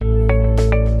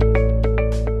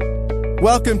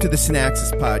Welcome to the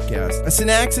Synaxis Podcast. A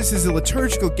synaxis is a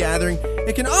liturgical gathering.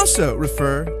 It can also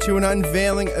refer to an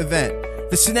unveiling event.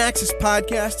 The Synaxis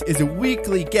Podcast is a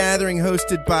weekly gathering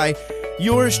hosted by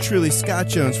yours truly, Scott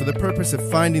Jones, for the purpose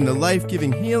of finding the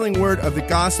life-giving, healing word of the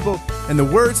gospel and the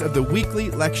words of the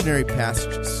weekly lectionary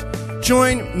passages.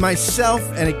 Join myself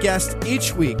and a guest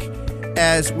each week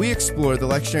as we explore the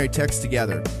lectionary text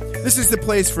together. This is the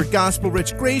place for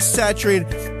gospel-rich,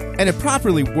 grace-saturated, and a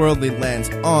properly worldly lens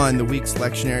on the week's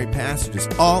lectionary passages,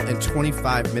 all in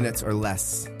 25 minutes or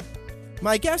less.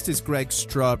 My guest is Greg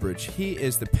Strawbridge. He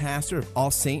is the pastor of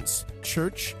All Saints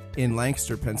Church in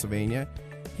Lancaster, Pennsylvania.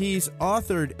 He's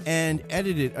authored and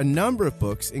edited a number of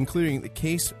books, including The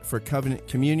Case for Covenant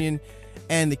Communion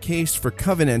and The Case for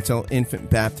Covenantal Infant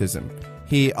Baptism.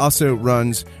 He also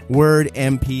runs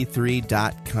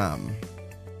wordmp3.com.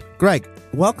 Greg,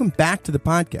 welcome back to the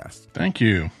podcast. Thank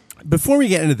you. Before we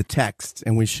get into the text,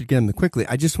 and we should get into them quickly,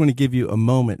 I just want to give you a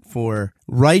moment for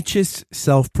righteous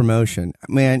self-promotion.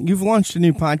 Man, you've launched a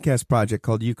new podcast project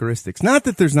called Eucharistics. Not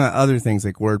that there's not other things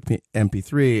like Word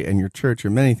MP3 and your church or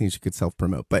many things you could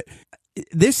self-promote, but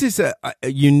this is a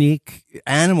unique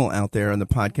animal out there on the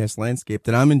podcast landscape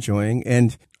that I'm enjoying.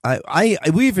 And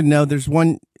we even know there's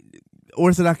one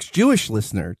Orthodox Jewish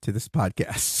listener to this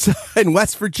podcast in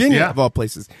West Virginia, of all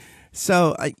places.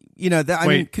 So,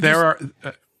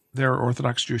 there are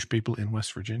Orthodox Jewish people in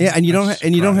West Virginia. Yeah, and you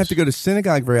don't have to go to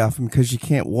synagogue very often because you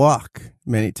can't walk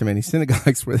to many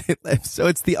synagogues where they live. So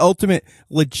it's the ultimate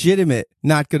legitimate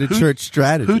not go to church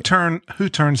strategy. Who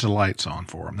turns the lights on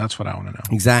for them? That's what I want to know.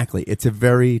 Exactly. It's a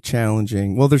very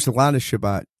challenging. Well, there's a lot of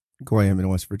Shabbat Goyim in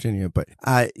West Virginia, but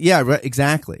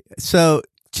exactly. So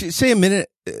say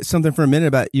something for a minute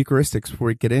about Eucharistics before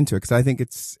we get into it, because I think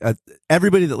it's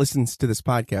everybody that listens to this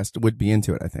podcast would be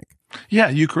into it, I think. Yeah,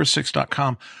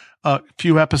 Eucharistics.com. A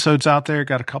few episodes out there,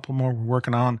 got a couple more we're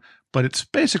working on, but it's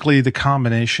basically the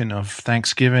combination of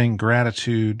thanksgiving,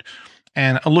 gratitude,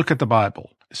 and a look at the Bible,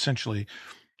 essentially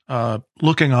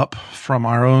looking up from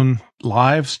our own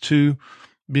lives to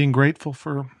being grateful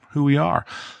for who we are.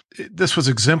 This was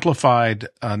exemplified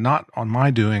not on my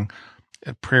doing.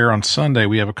 At prayer on Sunday,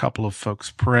 we have a couple of folks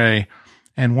pray,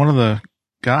 and one of the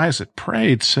guys that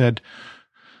prayed said,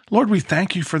 Lord, we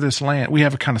thank you for this land. We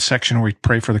have a kind of section where we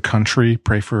pray for the country,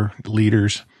 pray for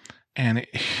leaders, and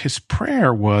his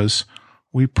prayer was,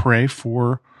 we pray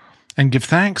for and give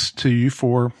thanks to you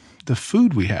for the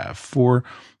food we have, for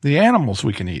the animals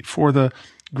we can eat, for the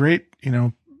great,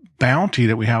 bounty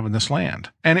that we have in this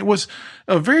land. And it was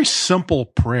a very simple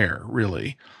prayer,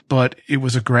 really, but it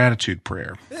was a gratitude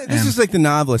prayer. This is like the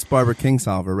novelist Barbara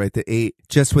Kingsolver, right? That ate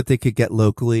just what they could get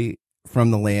locally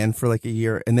from the land for like a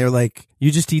year. And they're like,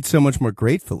 you just eat so much more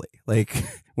gratefully. Like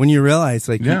when you realize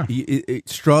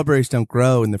strawberries don't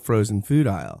grow in the frozen food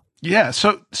aisle. Yeah.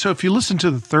 So if you listen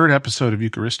to the third episode of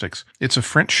Eucharistics, it's a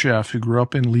French chef who grew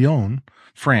up in Lyon,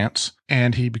 France,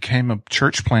 and he became a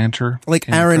church planter. Like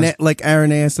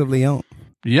Irenaeus of Lyon.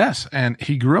 Yes. And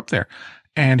he grew up there,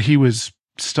 and he was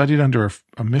studied under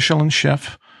a Michelin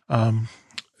chef,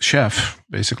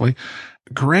 basically.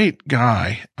 Great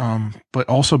guy, but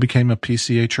also became a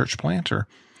PCA church planter.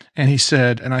 And I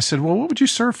said, well, what would you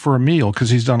serve for a meal? Because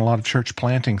he's done a lot of church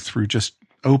planting through just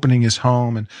opening his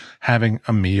home and having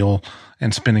a meal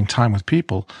and spending time with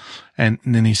people. And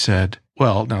then he said,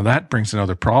 well, now that brings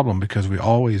another problem because we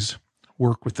always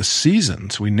work with the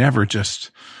seasons. We never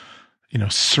just,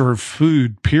 serve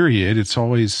food, period. It's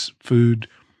always food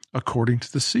according to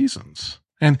the seasons.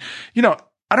 And, I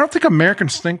don't think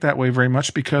Americans think that way very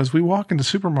much because we walk into the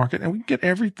supermarket and we get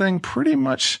everything pretty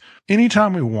much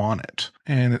anytime we want it.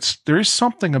 And there is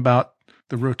something about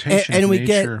the rotation and of we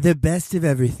nature. Get the best of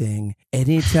everything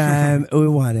anytime we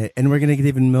want it. And we're going to get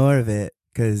even more of it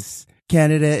because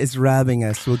Canada is robbing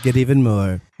us. We'll get even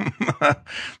more.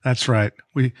 That's right.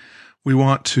 We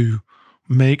want to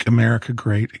make America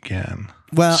great again.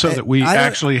 Well, so that we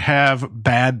actually have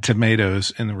bad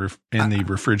tomatoes in the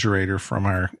refrigerator from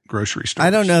our grocery store. I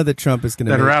don't know that Trump is going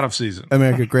to are out of season.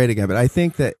 America great again, but I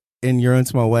think that in your own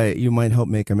small way, you might help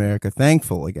make America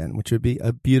thankful again, which would be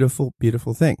a beautiful,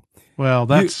 beautiful thing. Well,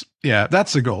 that's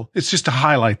the goal. It's just to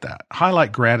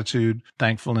highlight gratitude,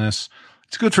 thankfulness.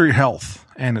 It's good for your health,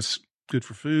 and it's good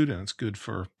for food, and it's good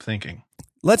for thinking.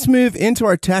 Let's move into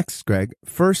our text, Greg.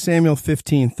 1 Samuel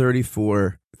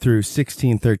 15:34 through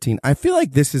 16:13. I feel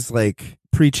like this is like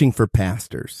preaching for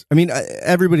pastors. I mean,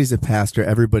 everybody's a pastor.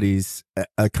 Everybody's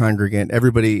a congregant.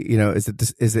 Everybody, is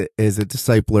a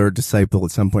disciple or a disciple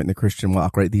at some point in the Christian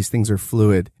walk, right? These things are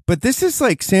fluid. But this is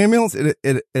like Samuel's at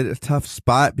a tough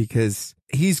spot because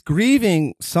he's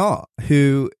grieving Saul,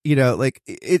 who, like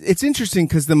it's interesting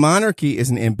because the monarchy is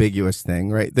an ambiguous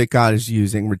thing, right? That God is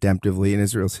using redemptively in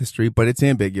Israel's history, but it's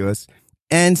ambiguous.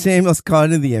 And Samuel's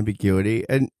caught in the ambiguity,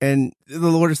 and the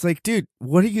Lord is like, dude,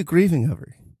 what are you grieving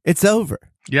over? It's over.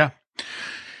 Yeah.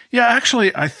 Yeah.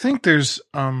 Actually, I think there's,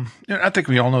 I think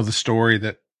we all know the story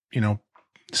that,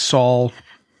 Saul,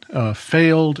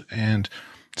 failed, and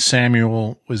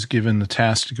Samuel was given the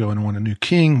task to go and anoint a new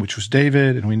king, which was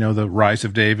David. And we know the rise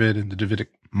of David and the Davidic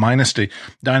dynasty.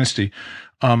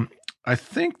 I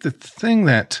think the thing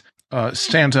that,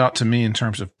 stands out to me in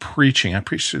terms of preaching, I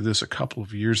preached through this a couple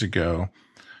of years ago,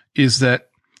 is that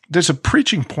there's a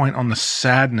preaching point on the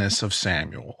sadness of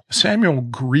Samuel. Samuel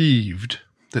grieved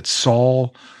that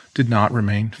Saul did not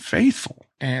remain faithful.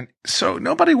 And so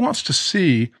nobody wants to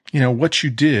see, what you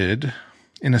did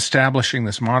in establishing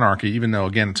this monarchy, even though,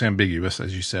 again, it's ambiguous,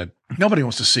 as you said. Nobody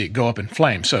wants to see it go up in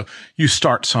flames. So you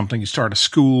start something, you start a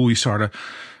school, you start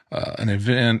an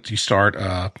event, you start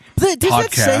a podcast. Does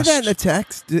it say that in the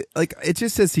text? Like, it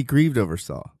just says he grieved over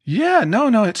Saul. Yeah,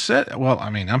 no, it said, well,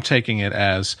 I mean, I'm taking it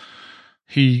as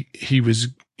he was,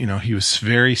 he was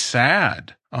very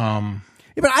sad. Yeah,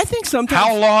 but I think sometimes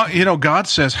how long, God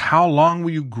says, how long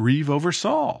will you grieve over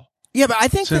Saul? Yeah, but I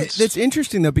think that's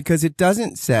interesting though, because it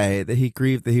doesn't say that he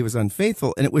grieved that he was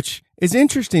unfaithful, and which is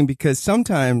interesting because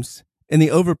sometimes in the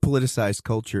over politicized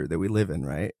culture that we live in,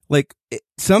 right? Like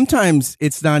sometimes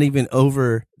it's not even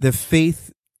over the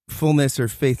faithfulness or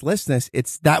faithlessness.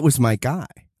 It's that was my guy.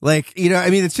 Like,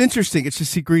 it's interesting. It's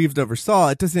just he grieved over Saul.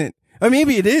 It doesn't,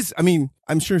 maybe it is. I mean,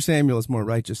 I'm sure Samuel is more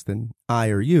righteous than I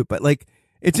or you, but like,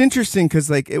 it's interesting because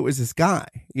like it was this guy,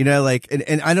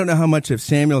 and I don't know how much of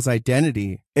Samuel's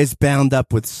identity is bound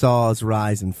up with Saul's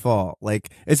rise and fall.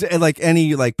 Like it's like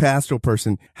any like pastoral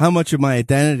person, how much of my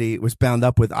identity was bound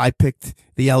up with I picked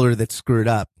the elder that screwed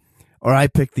up, or I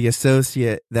picked the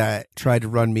associate that tried to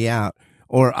run me out,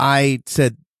 or I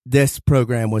said this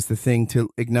program was the thing to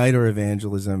ignite our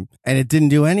evangelism and it didn't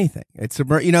do anything. It's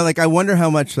like I wonder how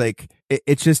much like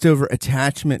it's just over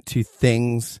attachment to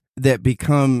things that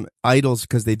become idols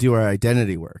because they do our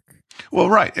identity work. Well,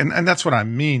 right. And that's what I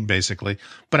mean, basically.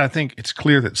 But I think it's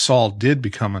clear that Saul did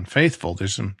become unfaithful.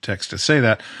 There's some text to say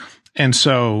that. And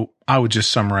so I would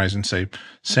just summarize and say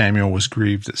Samuel was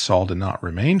grieved that Saul did not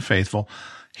remain faithful.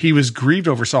 He was grieved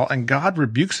over Saul, and God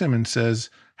rebukes him and says,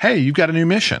 hey, you've got a new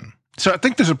mission. So I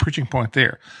think there's a preaching point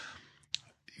there.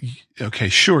 Okay,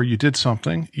 sure, you did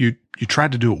something. You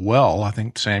tried to do it well. I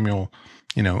think Samuel,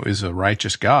 is a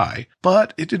righteous guy,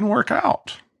 but it didn't work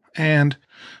out. And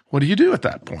what do you do at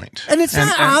that point? And it's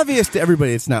not obvious to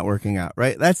everybody it's not working out,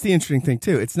 right? That's the interesting thing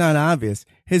too. It's not obvious.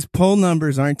 His poll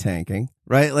numbers aren't tanking,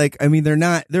 right? Like, they're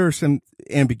not, there are some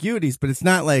ambiguities, but it's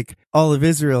not like all of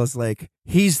Israel is like,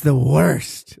 he's the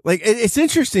worst. Like, it's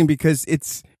interesting because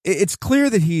it's clear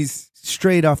that he's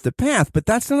straight off the path, but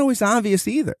that's not always obvious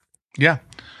either. Yeah,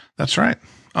 that's right.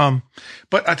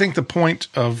 But I think the point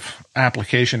of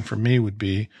application for me would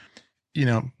be,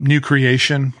 new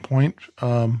creation point,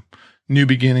 new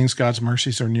beginnings. God's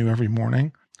mercies are new every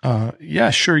morning. Yeah,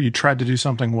 sure. You tried to do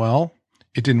something well.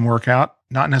 It didn't work out.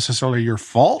 Not necessarily your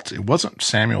fault. It wasn't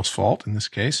Samuel's fault in this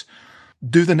case.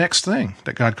 Do the next thing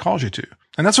that God calls you to.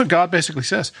 And that's what God basically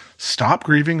says. Stop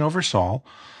grieving over Saul.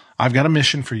 I've got a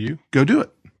mission for you. Go do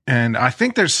it. And I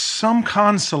think there's some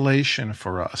consolation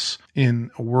for us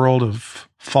in a world of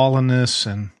fallenness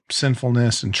and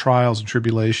sinfulness and trials and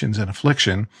tribulations and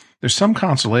affliction. There's some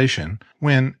consolation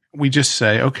when we just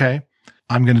say, okay,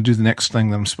 I'm going to do the next thing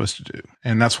that I'm supposed to do.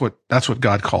 And that's what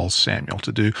God calls Samuel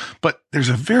to do. But there's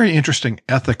a very interesting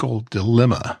ethical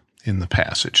dilemma in the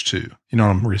passage too. You know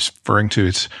what I'm referring to?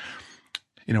 It's,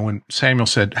 when Samuel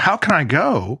said, how can I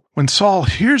go? When Saul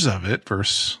hears of it,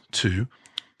 verse 2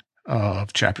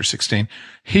 of chapter 16,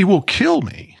 he will kill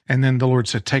me. And then the Lord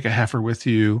said, take a heifer with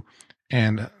you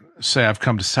and say, I've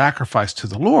come to sacrifice to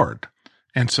the Lord.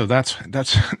 And so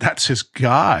that's his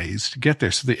guise to get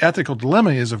there. So the ethical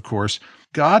dilemma is, of course,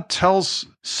 God tells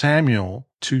Samuel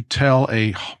to tell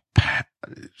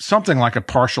something like a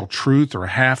partial truth or a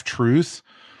half truth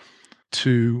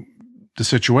to the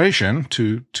situation,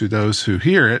 to those who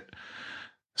hear it,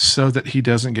 so that he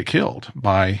doesn't get killed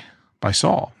by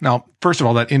Saul. Now, first of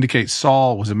all, that indicates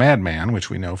Saul was a madman, which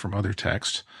we know from other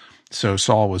texts. So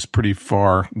Saul was pretty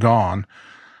far gone.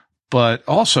 But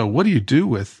also, what do you do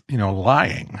with,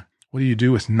 lying? What do you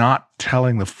do with not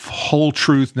telling the whole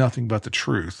truth, nothing but the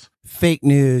truth? Fake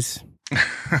news.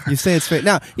 You say it's fake.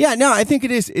 No, I think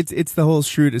it is. It's the whole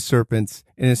shrewd as serpents,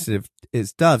 innocent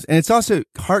as doves. And it's also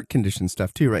heart condition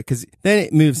stuff too, right? Because then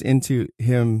it moves into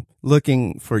him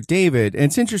looking for David. And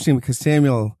it's interesting because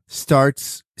Samuel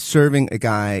starts serving a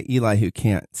guy, Eli, who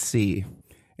can't see.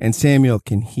 And Samuel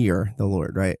can hear the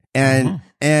Lord, right? And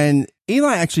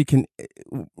Eli actually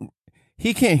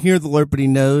he can't hear the Lord, but he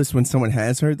knows when someone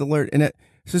has heard the Lord.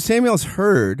 So Samuel's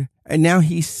heard, and now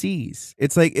he sees.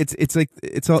 It's like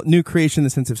it's all new creation in the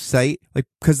sense of sight, like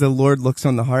because the Lord looks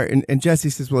on the heart. And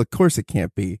Jesse says, "Well, of course it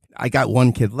can't be. I got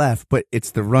one kid left, but it's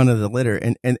the runt of the litter,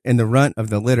 and the runt of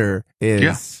the litter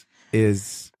is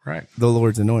right, the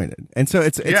Lord's anointed." And so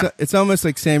it's almost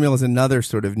like Samuel is another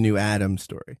sort of new Adam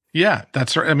story. Yeah,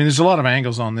 that's right. I mean, there's a lot of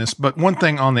angles on this, but one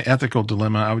thing on the ethical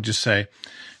dilemma, I would just say,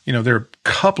 there are a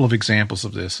couple of examples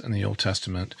of this in the Old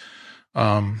Testament.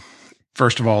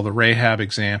 First of all, the Rahab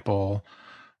example,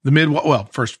 the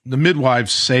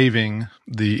midwives saving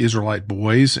the Israelite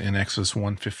boys in Exodus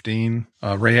 1:15,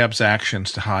 Rahab's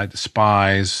actions to hide the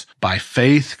spies by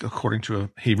faith, according to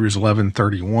Hebrews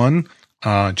 11:31,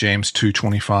 James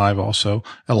 2:25 also,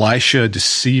 Elisha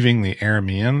deceiving the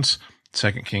Arameans,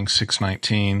 2 Kings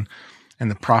 6:19,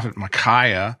 and the prophet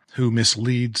Micaiah, who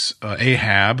misleads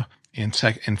Ahab in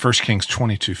 1 Kings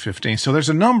 22:15. So there's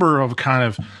a number of kind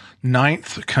of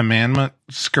ninth commandment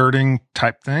skirting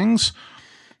type things.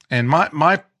 And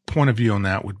my point of view on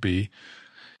that would be,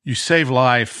 you save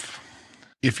life.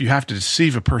 If you have to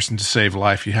deceive a person to save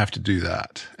life, you have to do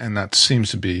that. And that seems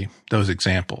to be those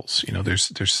examples. There's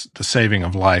the saving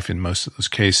of life in most of those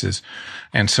cases.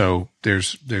 And so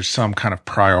there's some kind of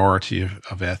priority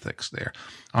of ethics there.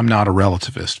 I'm not a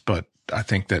relativist, but I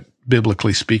think that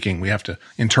biblically speaking, we have to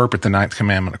interpret the ninth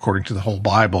commandment according to the whole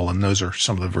Bible. And those are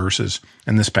some of the verses.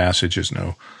 And this passage is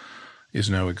no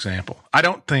example. I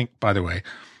don't think, by the way,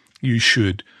 you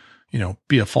should,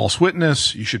 be a false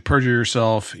witness. You should perjure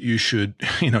yourself. You should,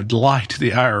 lie to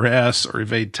the IRS or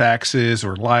evade taxes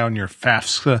or lie on your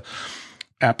FAFSA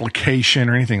application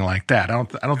or anything like that. I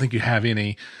don't think you have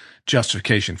any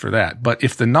justification for that. But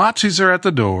if the Nazis are at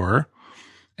the door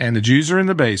and the Jews are in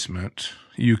the basement,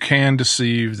 you can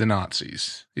deceive the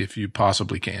Nazis if you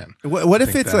possibly can. What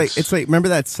if it's like, remember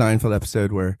that Seinfeld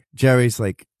episode where Jerry's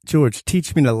like, "George,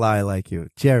 teach me to lie like you."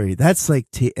 Jerry, that's like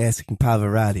asking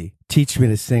Pavarotti, "Teach me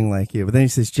to sing like you." But then he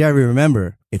says, "Jerry,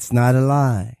 remember, it's not a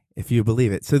lie if you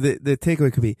believe it." So the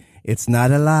takeaway could be, it's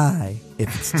not a lie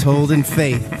if it's told in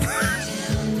faith.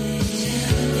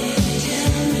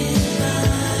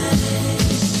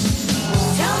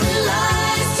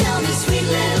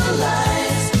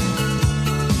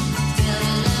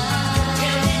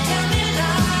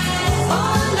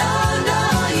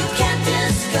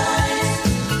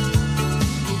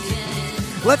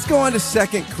 Let's go on to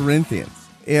 2 Corinthians.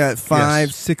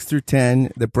 5, 6 through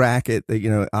 10, the bracket,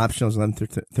 optionals 11 through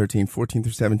 13, 14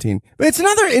 through 17. But it's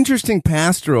another interesting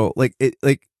pastoral,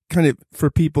 kind of for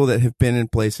people that have been in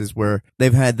places where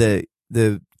they've had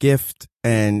the gift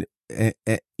and,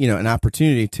 an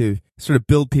opportunity to sort of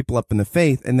build people up in the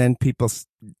faith. And then people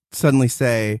suddenly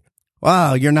say,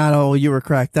 "Wow, you're not all you were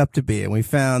cracked up to be." And we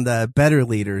found better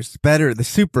leaders, the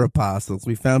super apostles.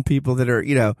 We found people that are,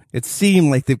 it seemed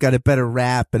like they've got a better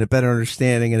rap and a better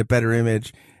understanding and a better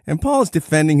image. And Paul is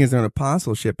defending his own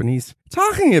apostleship, and he's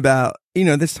talking about,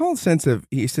 this whole sense of,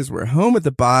 he says, we're home in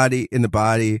the body,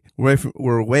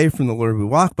 we're away from the Lord. We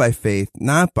walk by faith,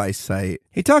 not by sight.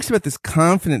 He talks about this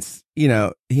confidence,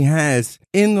 he has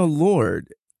in the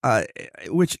Lord,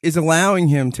 which is allowing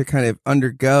him to kind of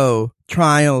undergo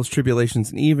trials, tribulations,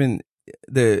 and even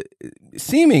the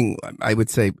seeming, I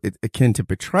would say, akin to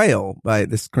betrayal by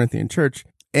this Corinthian church.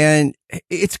 And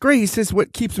it's great. He says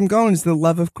what keeps him going is the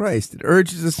love of Christ. It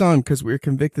urges us on because we're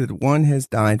convicted that one has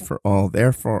died for all,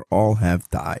 therefore all have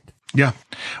died. Yeah.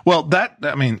 Well,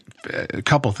 a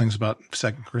couple of things about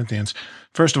 2 Corinthians.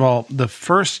 First of all, the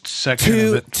first section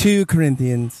of it. 2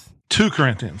 Corinthians. 2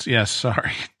 Corinthians. Yes,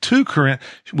 sorry. 2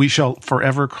 Corinthians. We shall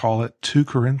forever call it 2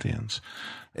 Corinthians.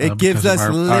 It gives us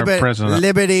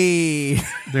liberty.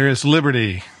 There is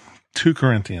liberty. 2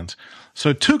 Corinthians.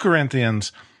 So 2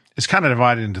 Corinthians is kind of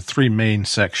divided into three main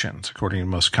sections, according to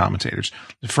most commentators.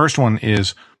 The first one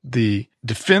is the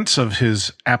defense of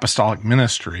his apostolic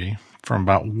ministry from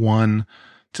about 1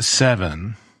 to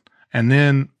 7. And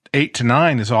then 8 to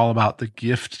 9 is all about the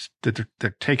gift that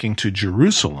they're taking to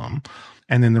Jerusalem.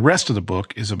 And then the rest of the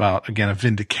book is about, again, a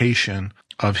vindication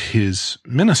of his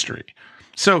ministry.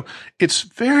 So it's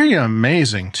very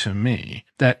amazing to me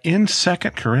that in 2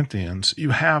 Corinthians,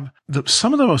 you have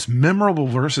some of the most memorable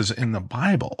verses in the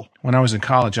Bible. When I was in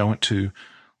college, I went to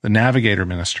the Navigator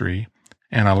ministry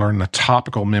and I learned the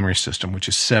topical memory system, which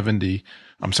is 70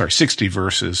 60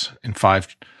 verses in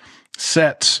 5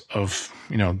 sets of,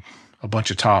 a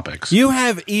bunch of topics. You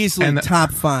have easily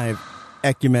top 5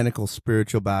 ecumenical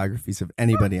spiritual biographies of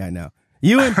anybody I know.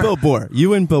 You and Bill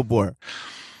Bohr.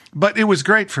 But it was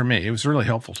great for me. It was really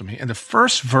helpful to me. And the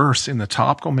first verse in the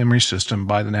topical memory system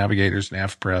by the Navigators,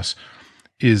 NavPress,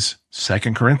 is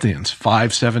 2 Corinthians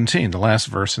 5:17, the last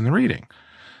verse in the reading.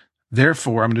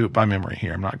 Therefore, I'm going to do it by memory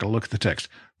here. I'm not going to look at the text.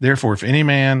 Therefore, if any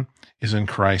man is in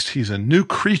Christ, he's a new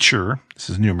creature. This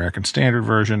is New American Standard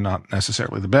Version, not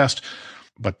necessarily the best,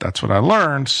 but that's what I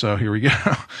learned. So here we go.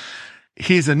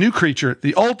 He's a new creature.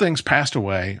 The old things passed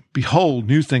away. Behold,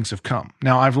 new things have come.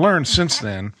 Now, I've learned since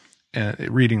then,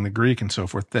 reading the Greek and so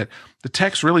forth, that the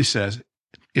text really says,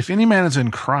 if any man is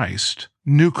in Christ,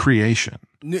 new creation.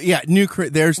 There's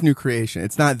new creation.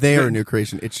 It's not there new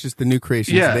creation. It's just the new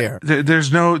creation is there.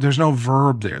 There's no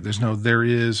verb there. There's no there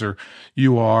is or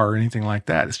you are or anything like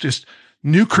that. It's just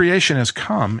new creation has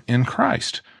come in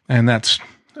Christ. And that's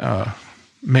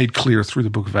made clear through the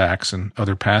book of Acts and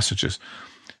other passages.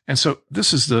 And so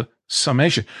this is the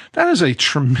summation. That is a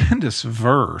tremendous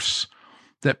verse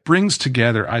that brings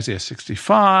together Isaiah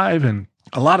 65 and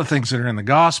a lot of things that are in the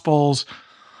Gospels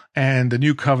and the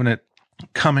new covenant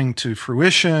coming to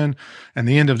fruition and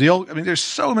the end of the old. I mean, there's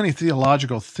so many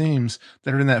theological themes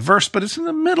that are in that verse, but it's in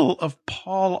the middle of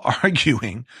Paul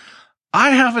arguing,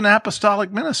 I have an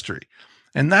apostolic ministry.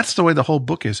 And that's the way the whole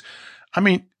book is. I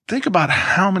mean, think about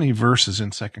how many verses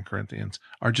in 2 Corinthians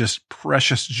are just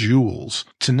precious jewels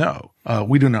to know.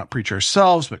 We do not preach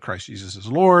ourselves, but Christ Jesus is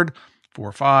Lord.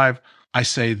 4:5. I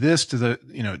say this to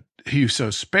he who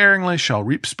sows sparingly shall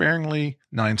reap sparingly.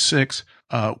 9:6.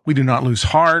 We do not lose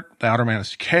heart. The outer man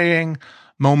is decaying.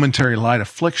 Momentary light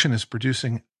affliction is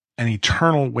producing an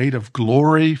eternal weight of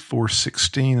glory.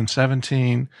 4:16 and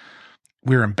 17.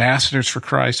 We're ambassadors for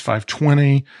Christ.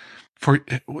 5:20. For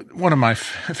one of my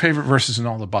favorite verses in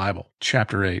all the Bible,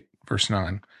 chapter 8, verse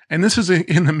 9. And this is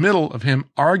in the middle of him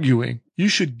arguing, you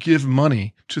should give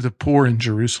money to the poor in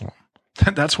Jerusalem.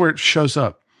 That's where it shows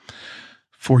up.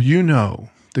 For you know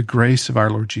the grace of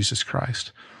our Lord Jesus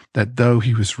Christ, that though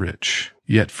he was rich,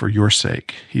 yet for your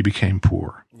sake he became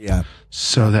poor. Yeah.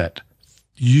 So that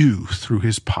you, through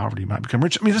his poverty, might become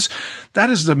rich. I mean,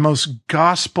 that is the most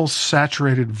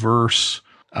gospel-saturated verse.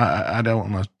 I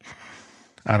don't know.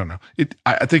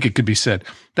 I think it could be said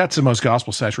that's the most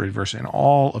gospel-saturated verse in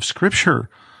all of Scripture.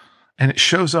 And it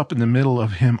shows up in the middle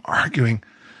of him arguing,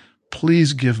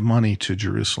 please give money to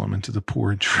Jerusalem and to the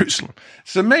poor in Jerusalem.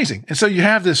 It's amazing. And so you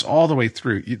have this all the way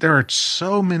through. There are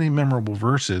so many memorable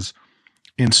verses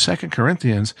in 2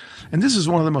 Corinthians. And this is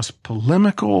one of the most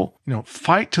polemical,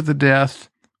 fight to the death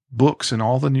books in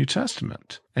all the New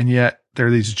Testament. And yet there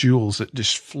are these jewels that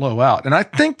just flow out. And I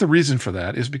think the reason for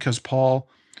that is because Paul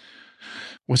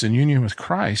was in union with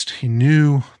Christ. He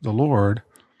knew the Lord,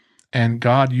 and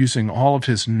God, using all of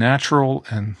his natural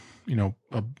and,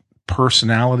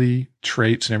 personality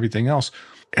traits and everything else,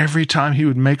 every time he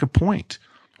would make a point,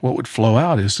 what would flow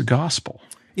out is the gospel.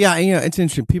 Yeah, it's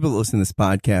interesting. People that listen to this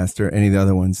podcast or any of the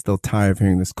other ones, they'll tire of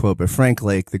hearing this quote, but Frank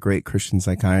Lake, the great Christian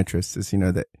psychiatrist, says,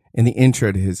 that in the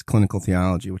intro to his Clinical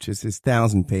Theology, which is his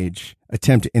 1,000-page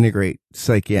attempt to integrate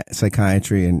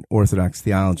psychiatry and Orthodox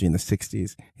theology in the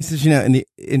 60s, he says, in the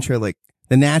intro, like,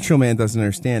 the natural man doesn't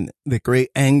understand that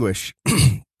great anguish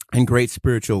and great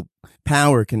spiritual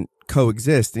power can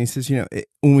coexist. And he says,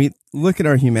 when we look at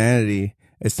our humanity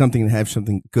as something that has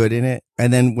something good in it,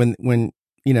 and then when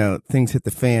things hit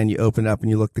the fan, you open up and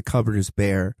you look, the cupboard is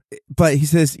bare. But he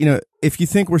says, if you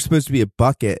think we're supposed to be a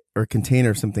bucket or a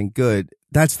container of something good,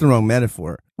 that's the wrong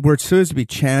metaphor. We're supposed to be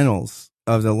channels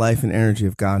of the life and energy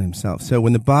of God himself. So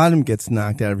when the bottom gets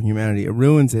knocked out of humanity, it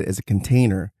ruins it as a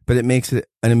container, but it makes it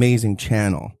an amazing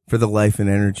channel for the life and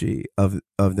energy of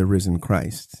the risen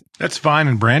Christ. That's Vine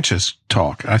and Branches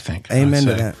talk, I think. Amen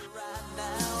to that.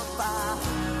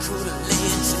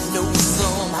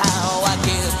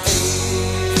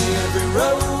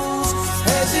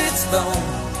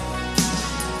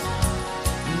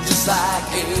 Just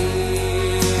like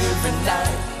every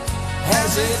night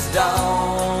has its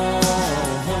dawn,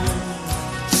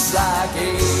 just like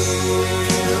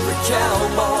every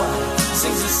cowboy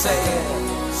sings a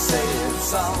sad, sad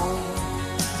song.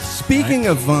 Speaking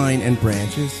of Vine and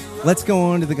Branches, let's go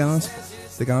on to the gospel.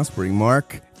 The gospel reading,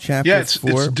 Mark chapter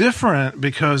 4. It's different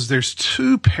because there's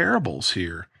 2 parables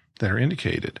here that are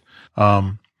indicated,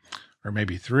 or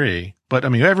maybe 3. But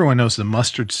everyone knows the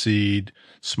mustard seed,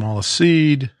 smallest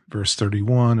seed, verse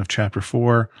 31 of chapter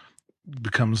 4,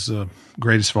 becomes the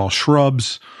greatest of all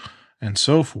shrubs and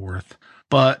so forth.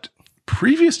 But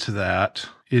previous to that,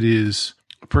 it is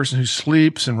a person who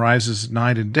sleeps and rises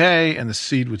night and day, and the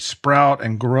seed would sprout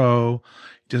and grow.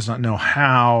 He does not know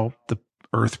how. The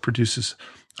earth produces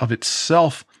of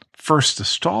itself first the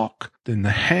stalk, then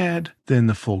the head, then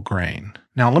the full grain.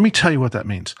 Now, let me tell you what that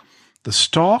means. The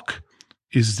stalk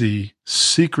is the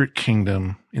secret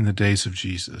kingdom in the days of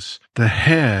Jesus. The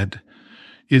head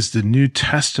is the New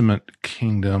Testament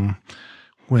kingdom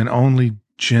when only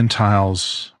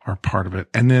Gentiles are part of it.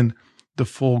 And then the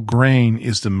full grain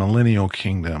is the millennial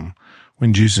kingdom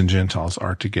when Jews and Gentiles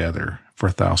are together for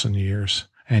 1,000 years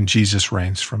and Jesus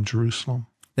reigns from Jerusalem.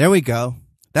 There we go.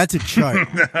 That's a chart.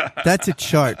 That's a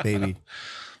chart, baby.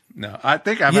 No, I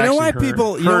think I've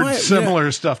heard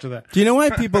similar stuff to that. Do you know why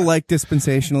people like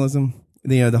dispensationalism?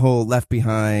 The whole Left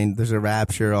Behind, there's a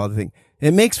rapture, all the thing.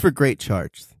 It makes for great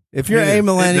charts. If you're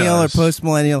amillennial or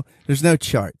post-millennial, there's no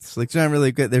charts. Like, it's not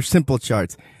really good. They're simple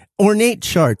charts. Ornate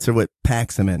charts are what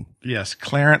packs them in. Yes.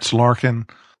 Clarence Larkin,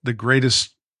 the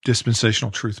greatest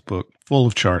dispensational truth book, full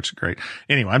of charts. Great.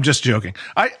 Anyway, I'm just joking.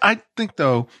 I think,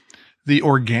 though, the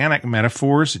organic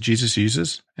metaphors that Jesus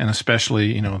uses, and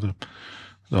especially, the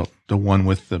one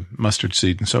with the mustard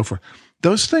seed and so forth,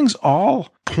 those things all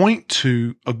point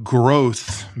to a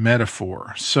growth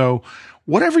metaphor. So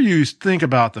whatever you think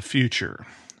about the future,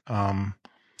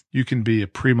 you can be a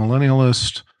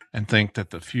premillennialist and think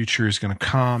that the future is going to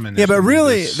come. And but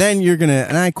really, then you're going to,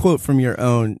 and I quote from your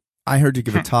own, I heard you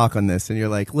give a talk on this, and you're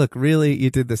like, look, really, you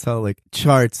did this whole like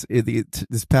charts,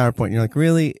 this PowerPoint, and you're like,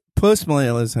 really,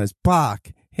 postmillennialism has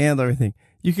Bach, handle everything.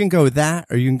 You can go with that,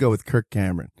 or you can go with Kirk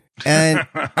Cameron. And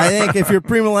I think if you're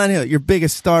premillennial, your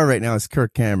biggest star right now is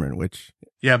Kirk Cameron, which...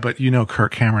 Yeah, but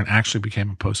Kirk Cameron actually became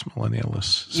a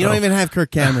postmillennialist. So. You don't even have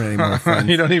Kirk Cameron anymore, friends.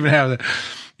 You don't even have that.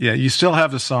 Yeah, you still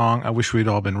have the song, I Wish We'd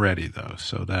All Been Ready, though.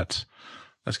 So that's,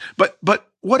 but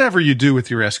whatever you do with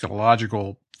your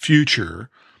eschatological future,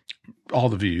 all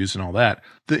the views and all that,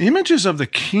 the images of the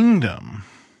kingdom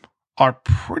are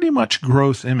pretty much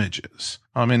growth images.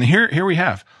 I mean, here we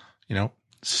have,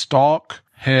 stalk,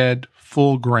 head,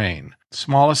 full grain,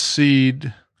 smallest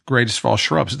seed, greatest fall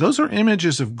shrubs. Those are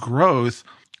images of growth.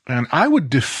 And I would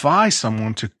defy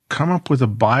someone to come up with a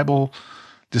Bible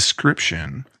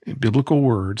description in biblical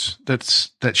words that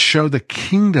show the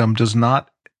kingdom does not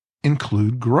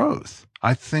include growth.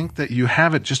 I think that you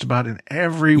have it just about in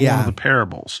every one of the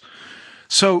parables.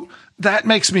 So that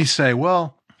makes me say,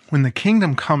 well, when the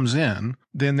kingdom comes in,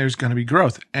 then there's going to be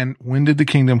growth. And when did the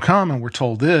kingdom come? And we're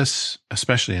told this,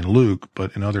 especially in Luke,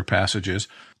 but in other passages,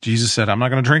 Jesus said, I'm not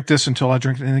going to drink this until I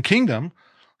drink it in the kingdom.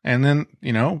 And then,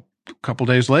 a couple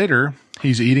days later,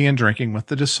 he's eating and drinking with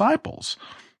the disciples.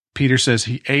 Peter says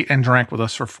he ate and drank with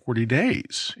us for 40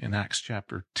 days in Acts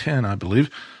chapter 10, I believe.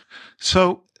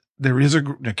 So there is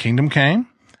the kingdom came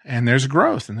and there's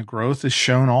growth, and the growth is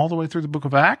shown all the way through the book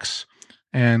of Acts.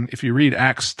 And if you read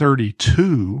Acts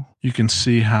 32, you can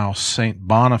see how St.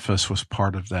 Boniface was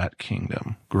part of that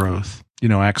kingdom growth.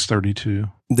 Acts 32.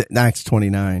 Acts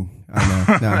 29.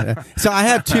 I know. No. So I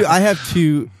have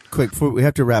two quick, we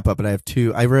have to wrap up, but I have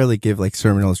two. I rarely give like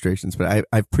sermon illustrations, but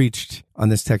I've preached on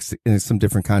this text in some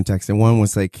different contexts. And one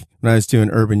was like when I was doing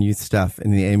urban youth stuff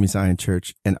in the Amy Zion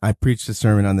Church, and I preached a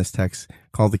sermon on this text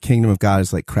called The Kingdom of God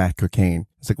is like crack cocaine.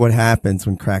 It's like what happens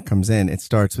when crack comes in. It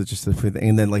starts with just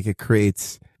and then like it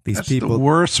creates these people. The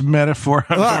worst metaphor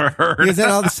I've ever heard. Because then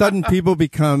all of a sudden people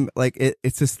become like,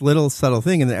 it's this little subtle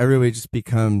thing, and then everybody just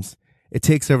becomes, it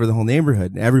takes over the whole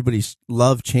neighborhood, and everybody's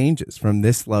love changes from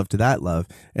this love to that love.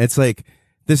 And it's like,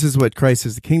 this is what Christ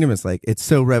is the kingdom is like. It's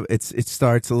so it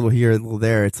starts a little here, a little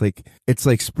there. It's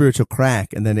like spiritual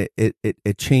crack, and then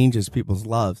it changes people's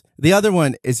loves. The other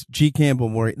one is G. Campbell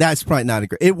Morgan. That's probably not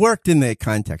it worked in the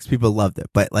context. People loved it,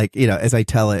 but like, as I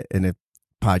tell it in a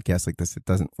podcast like this, it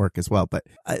doesn't work as well. But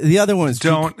the other one is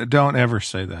don't ever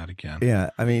say that again.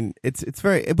 Yeah, I mean it's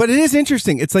very, but it is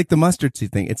interesting. It's like the mustard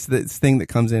seed thing. It's this thing that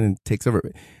comes in and takes over.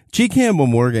 G. Campbell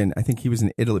Morgan, I think he was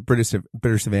in Italy. British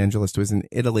evangelist, was in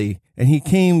Italy, and he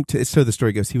came to. So the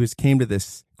story goes, came to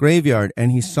this graveyard,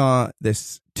 and he saw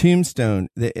this tombstone,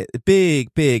 the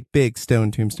big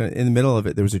stone tombstone. In the middle of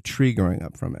it, there was a tree growing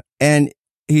up from it, and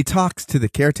he talks to the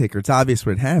caretaker. It's obvious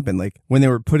what had happened. Like when they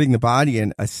were putting the body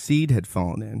in, a seed had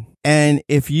fallen in. And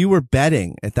if you were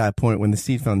betting at that point when the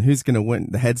seed fell in, who's going to win,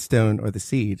 the headstone or the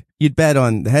seed, you'd bet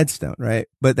on the headstone, right?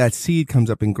 But that seed comes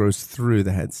up and grows through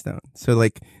the headstone. So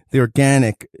like the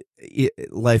organic,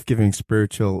 life-giving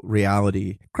spiritual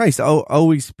reality, Christ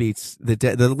always beats the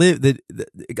dead.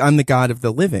 I'm the God of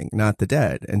the living, not the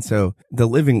dead. And so the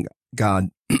living God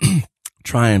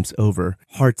triumphs over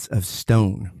hearts of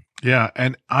stone. Yeah,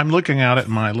 and I'm looking out at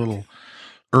my little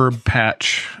herb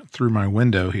patch through my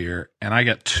window here, and I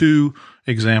got two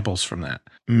examples from that.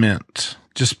 Mint.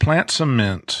 Just plant some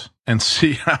mint and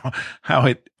see how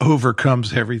it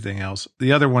overcomes everything else.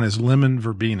 The other one is lemon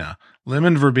verbena.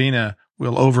 Lemon verbena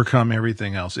will overcome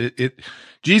everything else.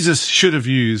 Jesus should have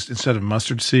used, instead of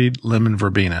mustard seed, lemon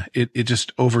verbena. It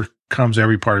just overcomes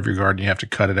every part of your garden. You have to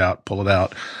cut it out, pull it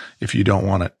out if you don't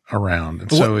want it around.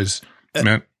 And so is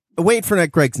mint. Wait for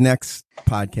Greg's next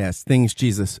podcast, Things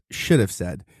Jesus Should Have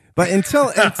Said. But until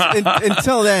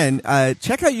then,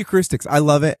 check out Eucharistics. I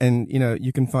love it, and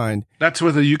you can find that's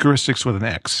with a Eucharistics with an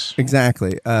X.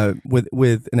 Exactly,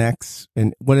 with an X,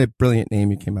 and what a brilliant name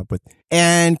you came up with.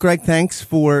 And Greg, thanks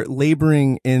for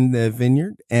laboring in the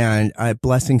vineyard, and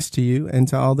blessings to you and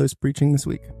to all those preaching this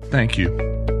week. Thank you.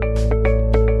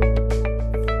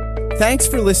 Thanks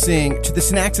for listening to the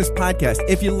Synaxis podcast.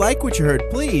 If you like what you heard,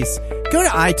 please go to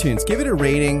iTunes, give it a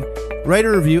rating, write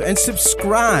a review, and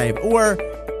subscribe, or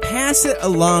pass it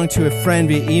along to a friend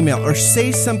via email, or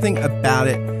say something about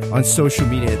it on social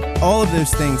media. All of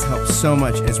those things help so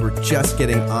much as we're just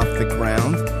getting off the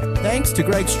ground. Thanks to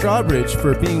Greg Strawbridge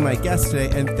for being my guest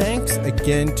today, and thanks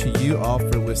again to you all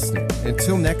for listening.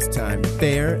 Until next time,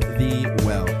 fare thee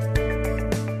well.